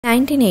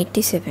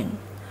1987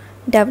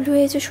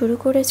 WHO শুরু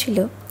করেছিল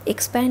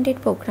expanded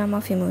programme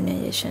of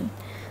immunisation.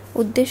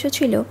 উদ্দেশ্য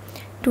ছিল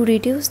to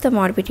reduce the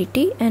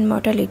morbidity and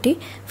mortality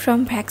from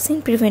vaccine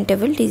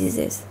preventable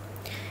diseases.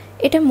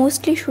 এটা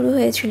মোস্টলি শুরু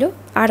হয়েছিল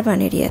আরবান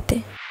এরিয়াতে।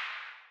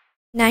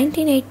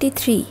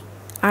 1983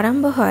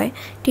 আরম্ভ হয়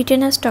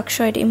tetanus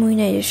toxoid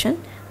immunisation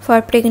for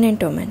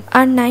pregnant women.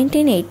 R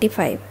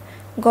 1985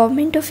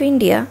 government of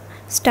India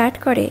start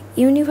করে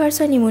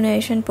ইউনিভার্সাল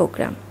ইমিউনাইজেশন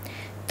প্রোগ্রাম।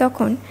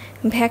 তখন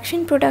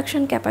ভ্যাকসিন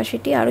প্রোডাকশন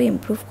ক্যাপাসিটি আরও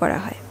ইমপ্রুভ করা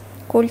হয়,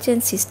 কোল্ড চেন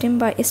সিস্টেম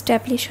বা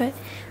এস্টাবলিশ হয়,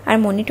 আর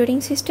মনিটরিং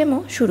সিস্টেমও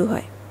শুরু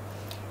হয়।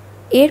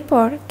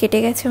 এরপর কেটে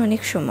গেছে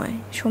অনেক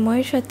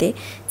সময়ের সাথে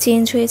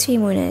চেঞ্জ হয়েছে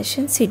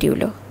ইমিউনাইজেশন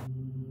শিডিউলও।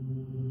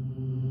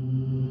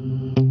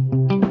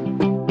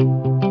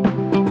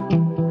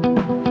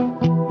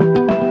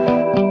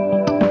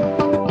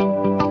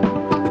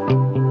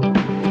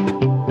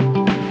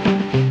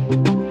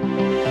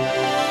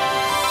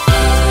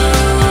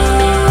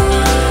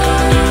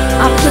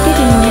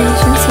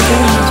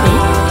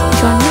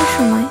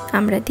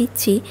 আমরা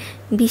দিচ্ছি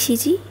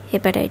বিসিজি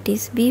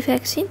হেপাটাইটিস বি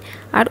ভ্যাকসিন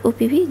আর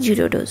ওপিভি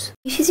 0 ডোজ।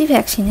 বিসিজি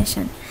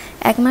ভ্যাকসিনেশন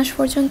 1 মাস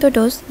পর্যন্ত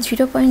ডোজ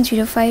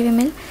 0.05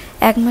 ml,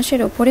 1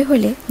 মাসের ওপরে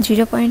হলে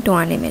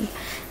 0.1 ml।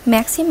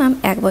 ম্যাক্সিমাম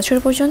 1 বছর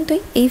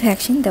পর্যন্তই এই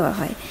ভ্যাকসিন দেওয়া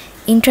হয়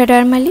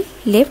ইন্ট্রাডার্মালি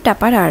লেফট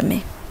আপার আর্মে।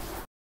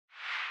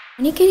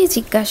 অনেকেরই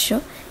জিজ্ঞাস্য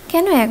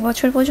কেন 1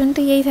 বছর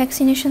পর্যন্তই এই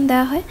ভ্যাকসিনেশন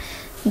দেওয়া হয়।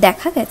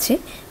 দেখা গেছে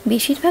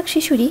বেশিরভাগ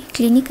শিশুরই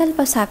ক্লিনিক্যাল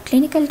বা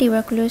সাবক্লিনিক্যাল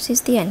টিউবারকুলোসিস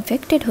দিয়ে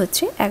ইনফেক্টেড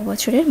হচ্ছে 1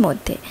 বছরের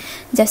মধ্যে,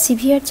 যা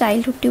সিভিয়ার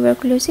চাইল্ডহুড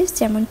টিউবারকুলোসিস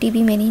যেমন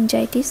টিবি,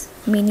 মেনিনজাইটিস,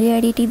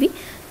 মিলিয়ারি টিবি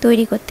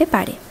তৈরি করতে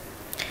পারে।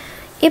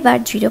 এবার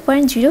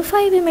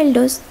 0.05 ml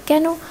ডোজ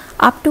কেন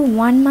আপ টু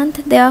 1 মান্থ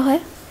দেওয়া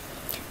হয়?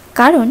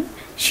 কারণ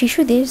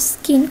শিশুদের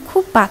স্কিন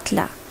খুব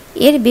পাতলা,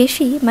 এর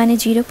বেশি মানে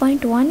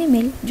 0.1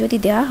 ml যদি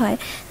দেওয়া হয়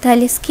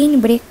তাহলে স্কিন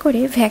ব্রেক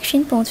করে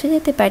ভ্যাকসিন পৌঁছে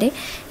যেতে পারে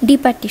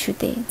ডিপার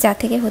টিস্যুতে, যা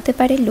থেকে হতে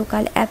পারে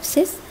লোকাল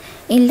অ্যাবসেস,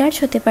 এনলার্জ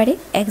হতে পারে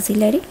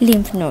অ্যাক্সিলারি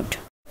লিম্ফ নোড।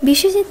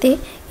 বিশেষত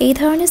এই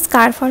ধরনের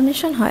স্কার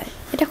ফর্মেশন হয়,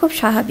 এটা খুব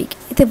স্বাভাবিক।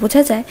 এতে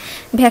বোঝা যায়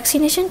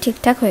ভ্যাকসিনেশন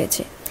ঠিকঠাক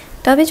হয়েছে।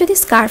 তবে যদি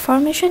স্কার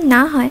ফর্মেশন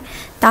না হয়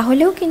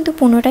তাহলেও কিন্তু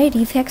পুনরায়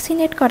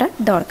রিভ্যাকসিনেট করার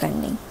দরকার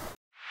নেই।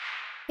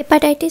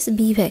 হেপাটাইটিস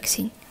বি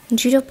ভ্যাকসিন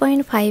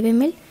 0.5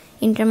 ml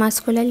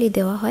ইন্ট্রামাস্কুলারলি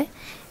দেওয়া হয়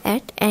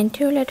at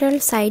অ্যান্টেরোল্যাটারাল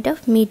side of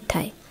mid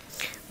Thai.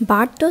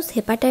 Birth dose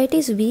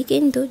hepatitis B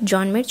কিন্তু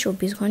জন্মের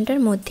 24 ঘন্টার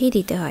মধ্যেই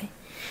দিতে হয়।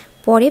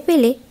 পরে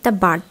পেলে তা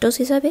বার্থ ডোজ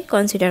হিসাবে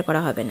কনসিডার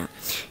করা হবে না।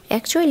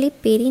 Actually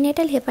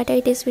perinatal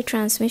hepatitis B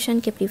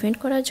ট্রান্সমিশনকে prevent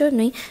করার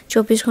জন্যই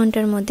 24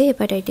 ঘন্টার মধ্যে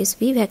হেপাটাইটিস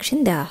বি ভ্যাকসিন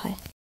দেওয়া হয়।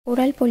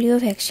 Oral polio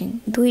vaccine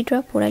 2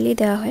 drop orally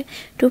দেওয়া হয়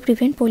টু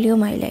প্রিভেন্ট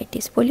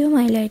পোলিওমাইলাইটিস।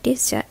 পোলিওমাইলাইটিস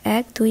যা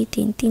 1, 2,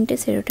 3 তিনটে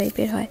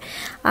সেরোটাইপের হয়।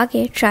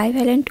 আগে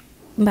ট্রাইভ্যালেন্ট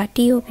বা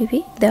টিওপিভি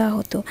দেওয়া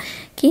হতো,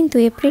 কিন্তু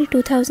এপ্রিল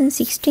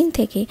 2016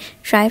 থেকে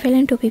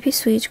ট্রাইভ্যালেন্ট ওপিভি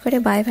সুইচ করে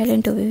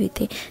বাইভ্যালেন্ট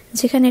ওপিভিতে,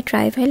 যেখানে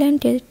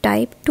ট্রাইভ্যালেন্টের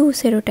টাইপ 2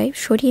 সেরোটাইপ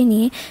সরিয়ে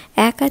নিয়ে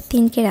 1 আর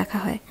 3কে রাখা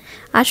হয়।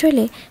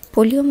 আসলে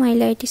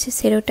পোলিওমাইলাইটিসের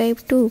সেরোটাইপ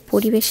 2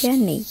 পরিবেশে আর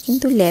নেই,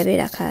 কিন্তু ল্যাবে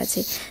রাখা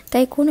আছে।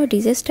 তাই কোনো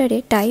ডিজাস্টারে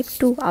টাইপ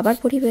 2 আবার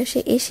পরিবেশে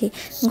এসে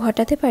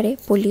ঘটাতে পারে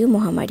পোলিও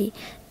মহামারী।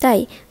 তাই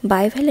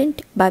বাইভ্যালেন্ট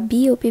বা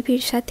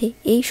বিওপিভির সাথে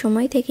এই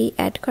সময় থেকেই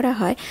অ্যাড করা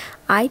হয়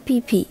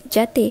আইপিভি,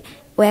 যাতে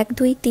 1,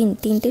 2, 3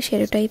 তিনটে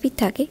সেরোটাইপই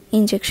থাকে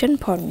ইনজেকশন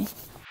ফর্মে।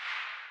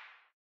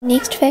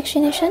 নেক্সট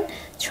ভ্যাকসিনেশন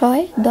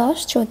 6, 10,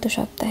 14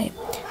 সপ্তাহে।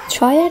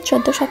 6 আর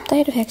 14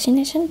 সপ্তাহের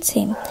vaccination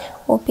same.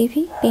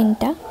 OPV,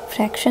 penta,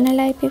 fractional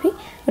IPv,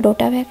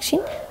 rota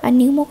vaccine আর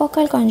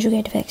নিউমোককাল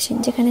কনজুগেট ভ্যাকসিন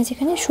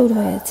যেখানে শুরু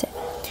হয়েছে।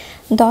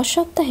 10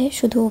 সপ্তাহে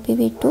শুধু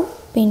ওপিভি 2,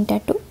 পেন্টা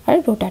 2 আর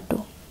রোটা 2।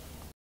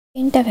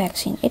 পেন্টা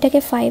ভ্যাকসিন এটাকে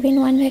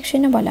 5-in-1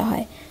 ভ্যাকসিনও বলা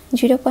হয়।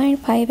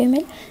 0.5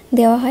 ml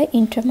দেওয়া হয়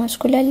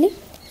ইন্ট্রামাস্কুলারলি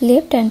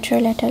লেফট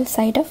অ্যান্টেরোল্যাটারাল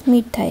সাইড অফ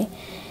মিড থাই।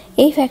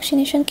 এই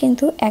ভ্যাকসিনেশন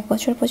কিন্তু 1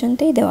 বছর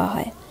পর্যন্তই দেওয়া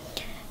হয়।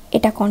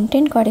 এটা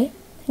কন্টেন করে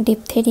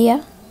ডিপথেরিয়া,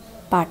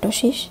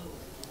 পার্টোসিস,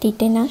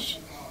 টিটেনাস,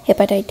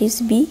 হেপাটাইটিস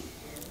বি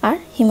আর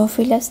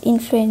haemophilus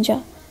influenza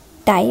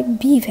type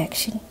B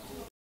vaccine.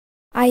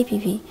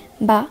 IPv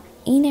বা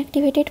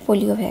ইনঅ্যাক্টিভেটেড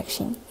পোলিও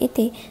ভ্যাকসিন,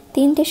 এতে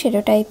 3টে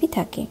সেরোটাইপই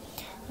থাকে।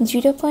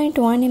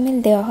 0.1 ml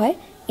দেওয়া হয়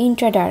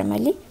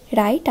ইন্ট্রাডার্মালি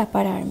রাইট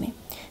আপার আর্মে।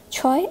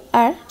 6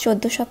 আর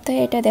 14 সপ্তাহে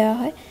এটা দেওয়া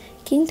হয়,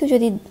 কিন্তু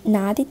যদি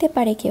না দিতে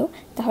পারে কেউ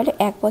তাহলে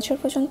 1 বছর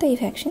পর্যন্ত এই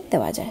ভ্যাকসিন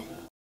দেওয়া যায়।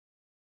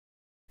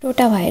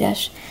 Rota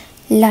virus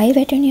live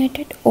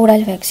attenuated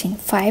oral vaccine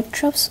 5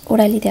 drops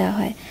orally দেওয়া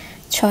হয়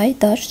 6,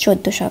 10,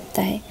 14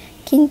 সপ্তাহে,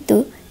 কিন্তু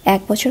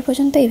 1 বছর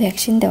পর্যন্ত এই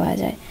ভ্যাকসিন দেওয়া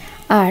যায়।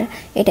 আর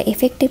এটা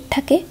এফেক্টিভ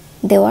থাকে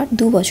দেওয়ার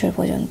 2 বছর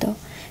পর্যন্ত।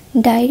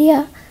 ডায়রিয়া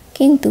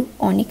কিন্তু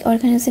অনেক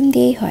অর্গানিজম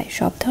দিয়েই হয়।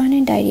 সব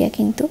ধরনের ডায়রিয়া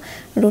কিন্তু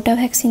রোটা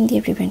ভ্যাকসিন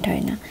দিয়ে প্রিভেন্ট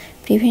হয় না।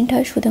 প্রিভেন্ট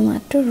হয়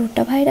শুধুমাত্র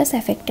রোটা ভাইরাস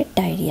অ্যাফেক্টেড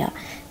ডায়রিয়া।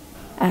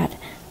 আর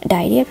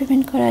ডায়রিয়া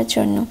প্রিভেন্ট করার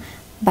জন্য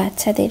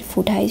বাচ্চাদের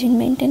ফুড হাইজিন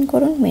মেনটেন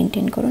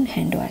করুন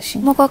hand washing.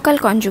 Pneumococcal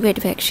conjugate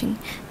vaccine,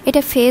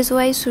 এটা ফেজ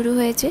ওয়াইজ শুরু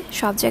হয়েছে,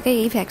 সব জায়গায়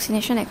এই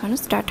ভ্যাকসিনেশন এখনও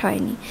স্টার্ট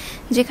হয়নি।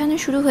 যেখানে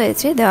শুরু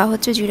হয়েছে দেওয়া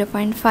হচ্ছে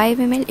 0.5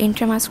 ml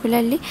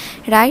intramuscularly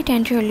right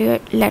anterior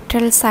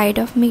lateral side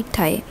of mid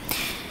থায়ে।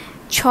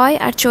 6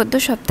 আর 14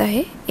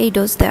 সপ্তাহে এই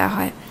ডোজ দেওয়া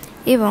হয়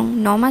এবং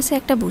 9 মাসে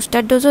একটা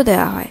বুস্টার ডোজও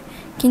দেওয়া হয়,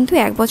 কিন্তু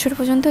 1 বছর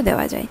পর্যন্ত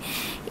দেওয়া যায়।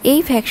 এই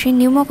ভ্যাকসিন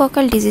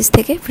নিউমোকক্কাল ডিজিজ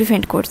থেকে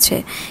প্রিভেন্ট করছে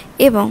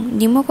এবং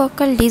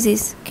নিউমোকক্কাল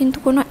ডিজিজ কিন্তু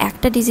কোনো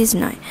একটা ডিজিজ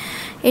নয়,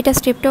 এটা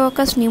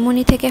স্ট্রেপ্টোককাস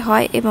নিউমোনি থেকে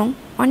হয় এবং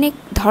অনেক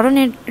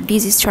ধরনের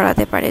ডিজিজ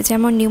ছড়াতে পারে,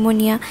 যেমন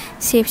pneumonia,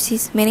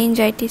 sepsis,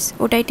 meningitis,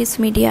 otitis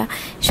media,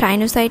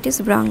 sinusitis,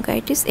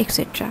 bronchitis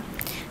etcetera.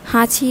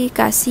 হাঁচি,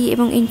 কাশি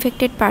এবং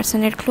ইনফেক্টেড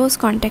পার্সনের ক্লোজ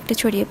কন্ট্যাক্টে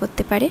ছড়িয়ে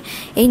পড়তে পারে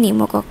এই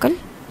pneumococcal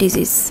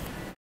disease.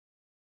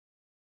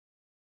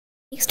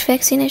 Next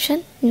vaccination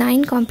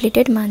 9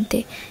 completed মান্থে।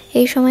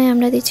 এই সময়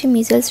আমরা দিচ্ছি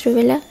মিজলস,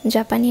 রুবেলা,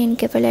 জাপানি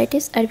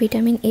encephalitis R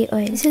vitamin A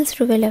oil. Measles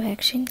rubella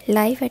vaccine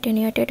live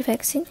attenuated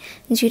vaccine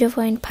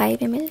 0.5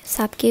 ml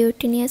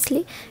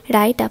সাবকিউটিনিয়াসলি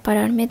right upper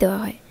আর্মে দেওয়া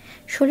হয়।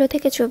 16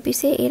 থেকে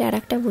 24-এ এর আর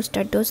একটা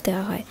বুস্টার ডোজ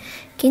দেওয়া হয়,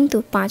 কিন্তু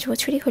 5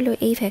 বছরই হলো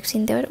এই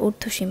ভ্যাকসিন দেওয়ার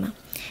ঊর্ধ্বসীমা।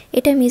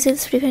 এটা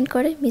মিজলস প্রিভেন্ট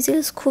করে।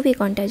 মিজলস খুবই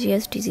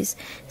কন্টাজিয়াস ডিজিজ,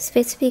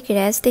 স্পেসিফিক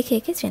র্যাশ দেখে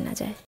একে চেনা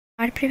যায়।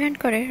 আর প্রিভেন্ট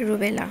করে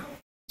রুবেলা।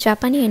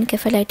 জাপানি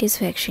এনকেফালাইটিস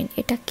ভ্যাকসিন,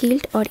 এটা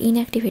killed or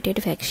inactivated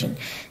vaccine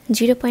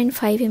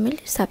 0.5 ml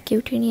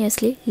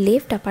সাবকিউটিনিয়াসলি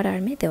left আপার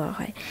আর্মে দেওয়া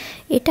হয়।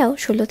 এটাও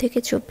 16 থেকে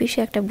 24-এ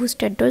একটা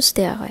বুস্টার ডোজ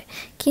দেওয়া হয়,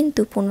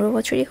 কিন্তু 15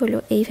 বছরই হলো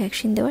এই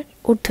ভ্যাকসিন দেওয়ার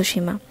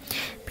ঊর্ধ্বসীমা।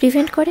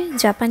 প্রিভেন্ট করে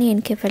জাপানি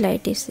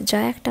এনকেফালাইটিস, যা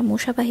একটা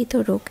মশাবাহিত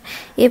রোগ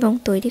এবং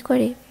তৈরি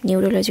করে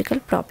neurological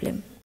problem.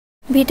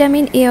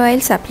 Vitamin A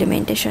oil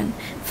supplementation,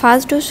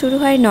 first dose শুরু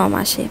হয় 9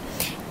 মাসে।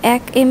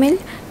 1 ml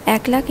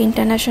 1 lakh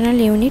international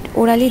unit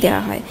orally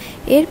দেওয়া হয়।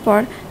 এরপর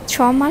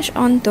 6 মাস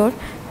অন্তর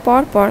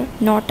পর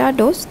 9টা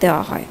ডোজ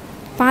দেওয়া হয়।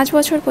 5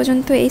 বছর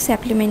পর্যন্ত এই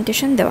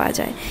সাপ্লিমেন্টেশন দেওয়া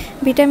যায়।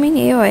 ভিটামিন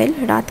এ অয়েল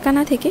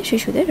রাতকানা থেকে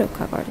শিশুদের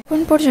রক্ষা করে।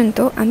 এখন পর্যন্ত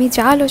আমি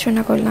যা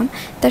আলোচনা করলাম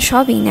তা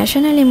সবই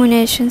ন্যাশনাল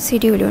ইমিউনাইজেশন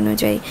শিডিউল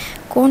অনুযায়ী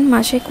কোন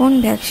মাসে কোন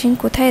ভ্যাকসিন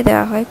কোথায়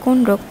দেওয়া হয়, কোন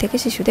রোগ থেকে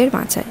শিশুদের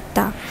বাঁচায়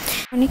তা।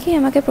 অনেকেই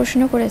আমাকে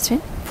প্রশ্ন করেছেন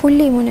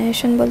ফুললি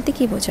ইমিউনাইজেশন বলতে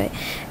কী বোঝায়।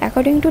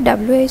 অ্যাকর্ডিং টু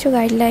WHO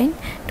গাইডলাইন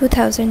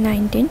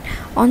 2019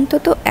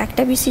 অন্তত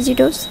একটা বিসিজি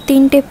ডোজ,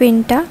 3টে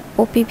পেন্টা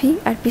ওপিভি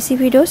আর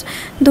পিসিভি ডোজ,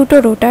 2টো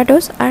রোটা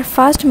ডোজ আর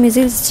ফার্স্ট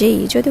মিজলস যেই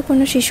যদি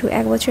কোনো শিশু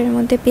 1 বছরের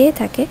মধ্যে পেয়ে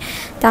থাকে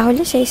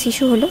তাহলে সেই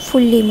শিশু হলো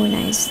ফুললি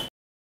ইমিউনাইজ।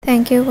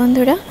 থ্যাংক ইউ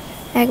বন্ধুরা।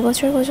 1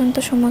 বছর পর্যন্ত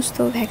সমস্ত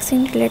ভ্যাকসিন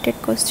রিলেটেড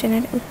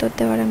কোশ্চেনের উত্তর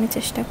দেওয়ার আমি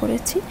চেষ্টা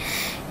করেছি।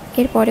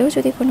 এরপরেও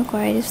যদি কোনো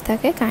কোয়ারিজ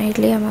থাকে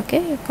কাইন্ডলি আমাকে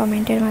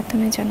কমেন্টের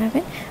মাধ্যমে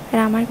জানাবেন। আর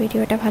আমার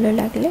ভিডিওটা ভালো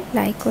লাগলে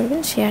লাইক করবেন,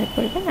 শেয়ার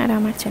করবেন আর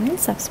আমার চ্যানেল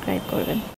সাবস্ক্রাইব করবেন।